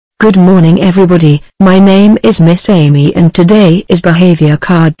Good morning everybody, my name is Miss Amy and today is Behavior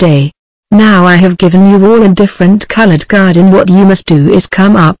Card Day. Now I have given you all a different colored card and what you must do is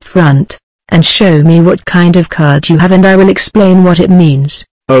come up front and show me what kind of card you have and I will explain what it means.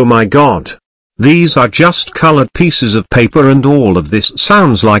 Oh my god. These are just colored pieces of paper and all of this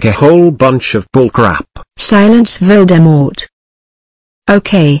sounds like a whole bunch of bullcrap. Silence Voldemort.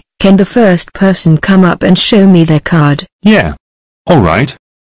 Okay, can the first person come up and show me their card? Yeah. Alright.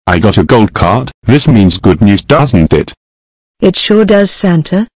 I got a gold card. This means good news, doesn't it? It sure does,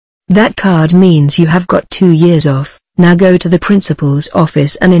 Santa. That card means you have got 2 years off. Now go to the principal's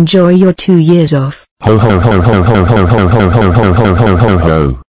office and enjoy your 2 years off. Ho ho ho ho ho ho ho ho ho ho ho ho ho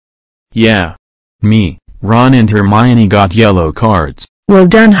ho. Yeah. Me, Ron and Hermione got yellow cards. Well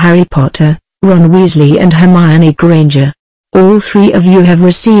done Harry Potter, Ron Weasley and Hermione Granger. All 3 of you have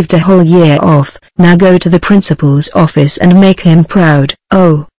received a whole year off. Now go to the principal's office and make him proud.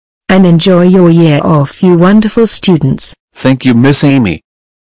 Oh. And enjoy your year off, you wonderful students. Thank you, Miss Amy.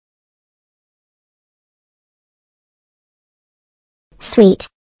 Sweet.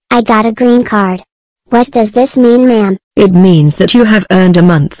 I got a green card. What does this mean, ma'am? It means that you have earned a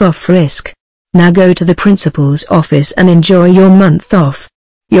month off risk. Now go to the principal's office and enjoy your month off.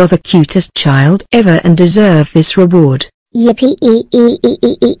 You're the cutest child ever and deserve this reward. Yippee.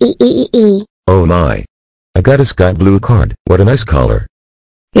 Oh my. I got a sky blue card. What a nice color.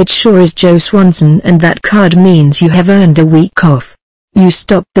 It sure is, Joe Swanson, and that card means you have earned a week off. You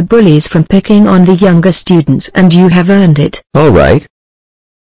stopped the bullies from picking on the younger students and you have earned it. Alright.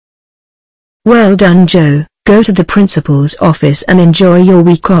 Well done, Joe. Go to the principal's office and enjoy your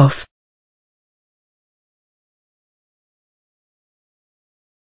week off.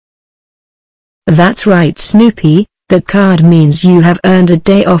 That's right, Snoopy. That card means you have earned a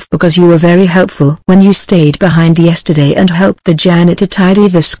day off because you were very helpful when you stayed behind yesterday and helped the janitor tidy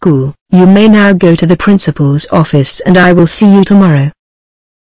the school. You may now go to the principal's office and I will see you tomorrow.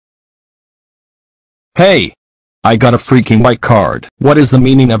 Hey! I got a freaking white card. What is the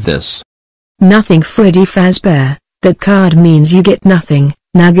meaning of this? Nothing, Freddy Fazbear. That card means you get nothing.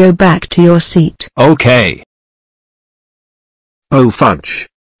 Now go back to your seat. Okay. Oh fudge.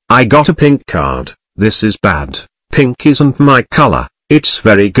 I got a pink card. This is bad. Pink isn't my color. It's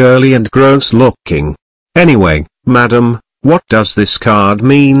very girly and gross looking. Anyway, madam, what does this card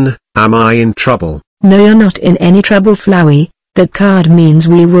mean? Am I in trouble? No, you're not in any trouble, Flowey. That card means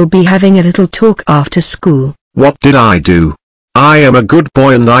we will be having a little talk after school. What did I do? I am a good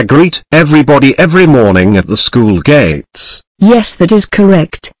boy and I greet everybody every morning at the school gates. Yes, that is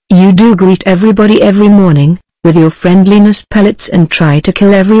correct. You do greet everybody every morning with your friendliness pellets and try to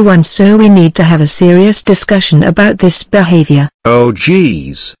kill everyone, so we need to have a serious discussion about this behavior. Oh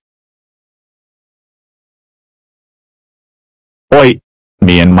jeez. Oi!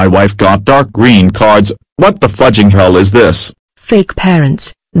 Me and my wife got dark green cards. What the fudging hell is this? Fake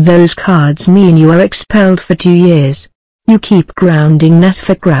parents, those cards mean you are expelled for 2 years. You keep grounding Ness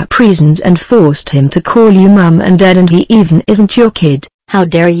for crap reasons and forced him to call you mum and dad, and he even isn't your kid. How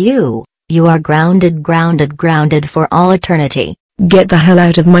dare you! You are grounded for all eternity. Get the hell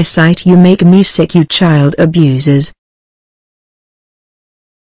out of my sight, you make me sick, you child abusers.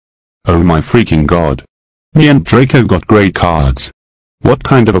 Oh my freaking god. Me and Draco got grey cards. What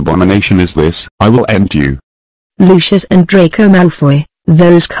kind of abomination is this? I will end you. Lucius and Draco Malfoy,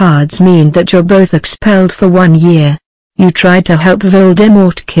 those cards mean that you're both expelled for 1 year. You tried to help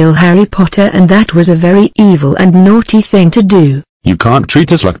Voldemort kill Harry Potter and that was a very evil and naughty thing to do. You can't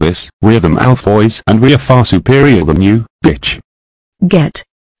treat us like this. We're the Malfoys and we are far superior than you, bitch. Get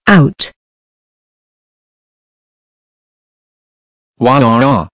out.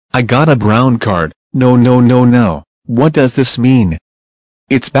 Wow, I got a brown card. No. What does this mean?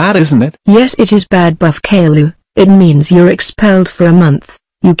 It's bad, isn't it? Yes, it is bad, Buff Kalu. It means you're expelled for a month.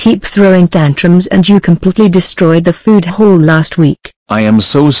 You keep throwing tantrums and you completely destroyed the food hall last week. I am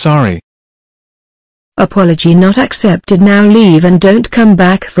so sorry. Apology not accepted. Now leave and don't come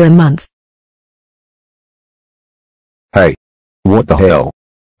back for a month. Hey. What the hell?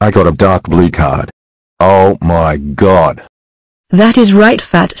 I got a dark blue card. Oh my god. That is right,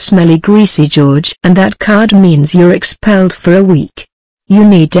 fat smelly greasy George, and that card means you're expelled for a week. You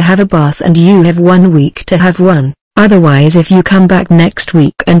need to have a bath and you have 1 week to have one. Otherwise, if you come back next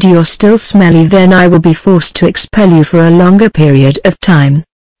week and you're still smelly, then I will be forced to expel you for a longer period of time.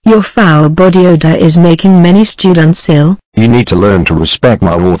 Your foul body odor is making many students ill. You need to learn to respect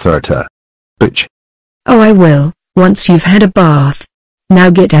my authority. Bitch. Oh, I will, once you've had a bath. Now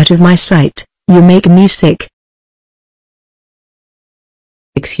get out of my sight, you make me sick.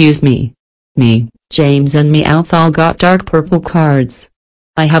 Excuse me. Me, James and me Althal got dark purple cards.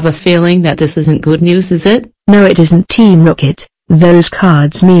 I have a feeling that this isn't good news, is it? No, it isn't, Team Rocket. Those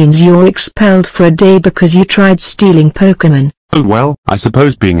cards means you're expelled for a day because you tried stealing Pokemon. Oh well, I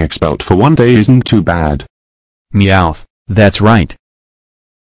suppose being expelled for one day isn't too bad. Meowth, that's right.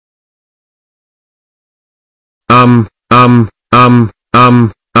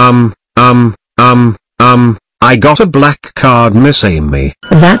 I got a black card, Miss Amy.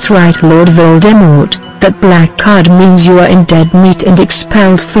 That's right, Lord Voldemort. That black card means you are in dead meat and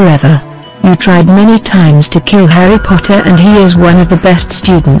expelled forever. You tried many times to kill Harry Potter and he is one of the best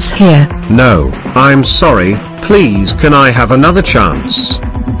students here. No, I'm sorry, please can I have another chance?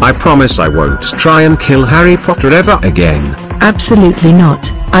 I promise I won't try and kill Harry Potter ever again. Absolutely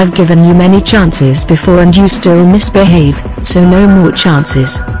not. I've given you many chances before and you still misbehave, so no more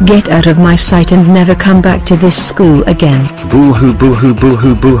chances. Get out of my sight and never come back to this school again. Boo-hoo, boo-hoo,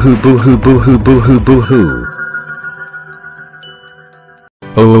 boo-hoo, boo-hoo, boo-hoo, boo-hoo, boo-hoo, boo-hoo.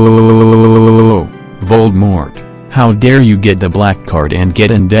 Oh, Voldemort. How dare you get the black card and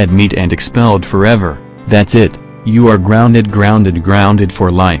get in dead meat and expelled forever. That's it. You are grounded for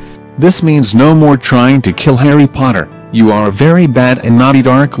life. This means no more trying to kill Harry Potter. You are a very bad and naughty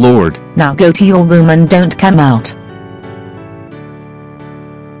Dark Lord. Now go to your room and don't come out.